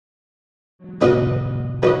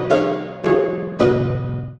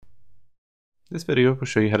This video will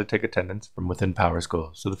show you how to take attendance from within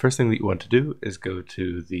Powerschool. So the first thing that you want to do is go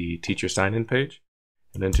to the teacher sign-in page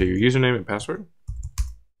and enter your username and password.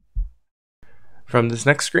 From this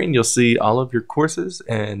next screen, you'll see all of your courses,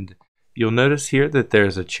 and you'll notice here that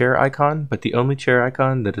there's a chair icon, but the only chair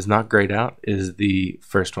icon that is not grayed out is the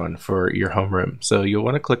first one for your homeroom. So you'll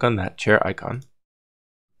want to click on that chair icon,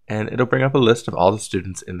 and it'll bring up a list of all the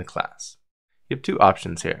students in the class. You have two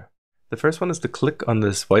options here. The first one is to click on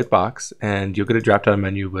this white box, and you'll get a drop-down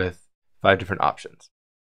menu with 5 different options.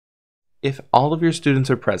 If all of your students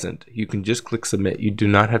are present, you can just click Submit. You do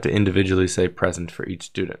not have to individually say present for each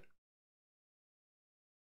student.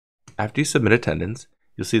 After you submit attendance,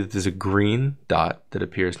 you'll see that there's a green dot that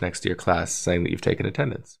appears next to your class saying that you've taken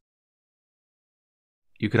attendance.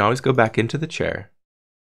 You can always go back into the chair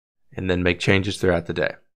and then make changes throughout the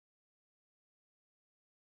day.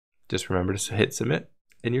 Just remember to hit Submit,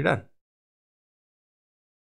 and you're done.